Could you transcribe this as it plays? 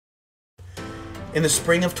In the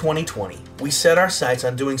spring of 2020, we set our sights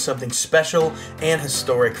on doing something special and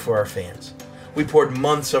historic for our fans. We poured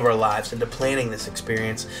months of our lives into planning this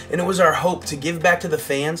experience, and it was our hope to give back to the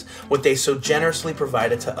fans what they so generously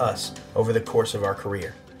provided to us over the course of our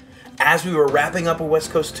career. As we were wrapping up a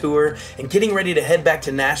West Coast tour and getting ready to head back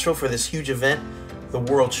to Nashville for this huge event, the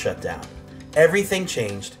world shut down. Everything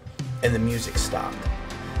changed, and the music stopped.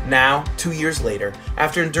 Now, 2 years later,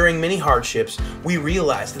 after enduring many hardships, we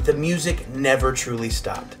realized that the music never truly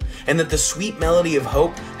stopped, and that the sweet melody of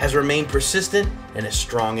hope has remained persistent and as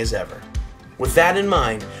strong as ever. With that in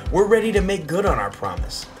mind, we're ready to make good on our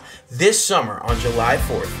promise. This summer, on July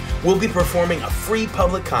 4th, we'll be performing a free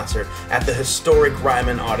public concert at the historic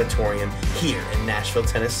Ryman Auditorium here in Nashville,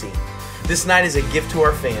 Tennessee. This night is a gift to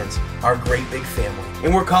our fans, our great big family,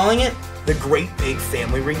 and we're calling it the Great Big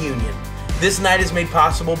Family Reunion. This night is made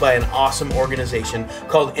possible by an awesome organization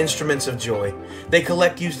called Instruments of Joy. They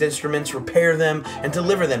collect used instruments, repair them, and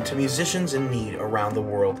deliver them to musicians in need around the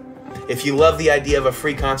world. If you love the idea of a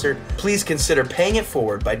free concert, please consider paying it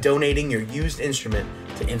forward by donating your used instrument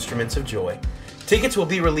to Instruments of Joy. Tickets will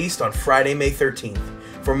be released on Friday, May 13th.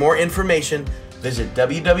 For more information, visit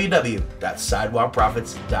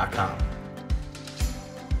www.sidewalkprofits.com.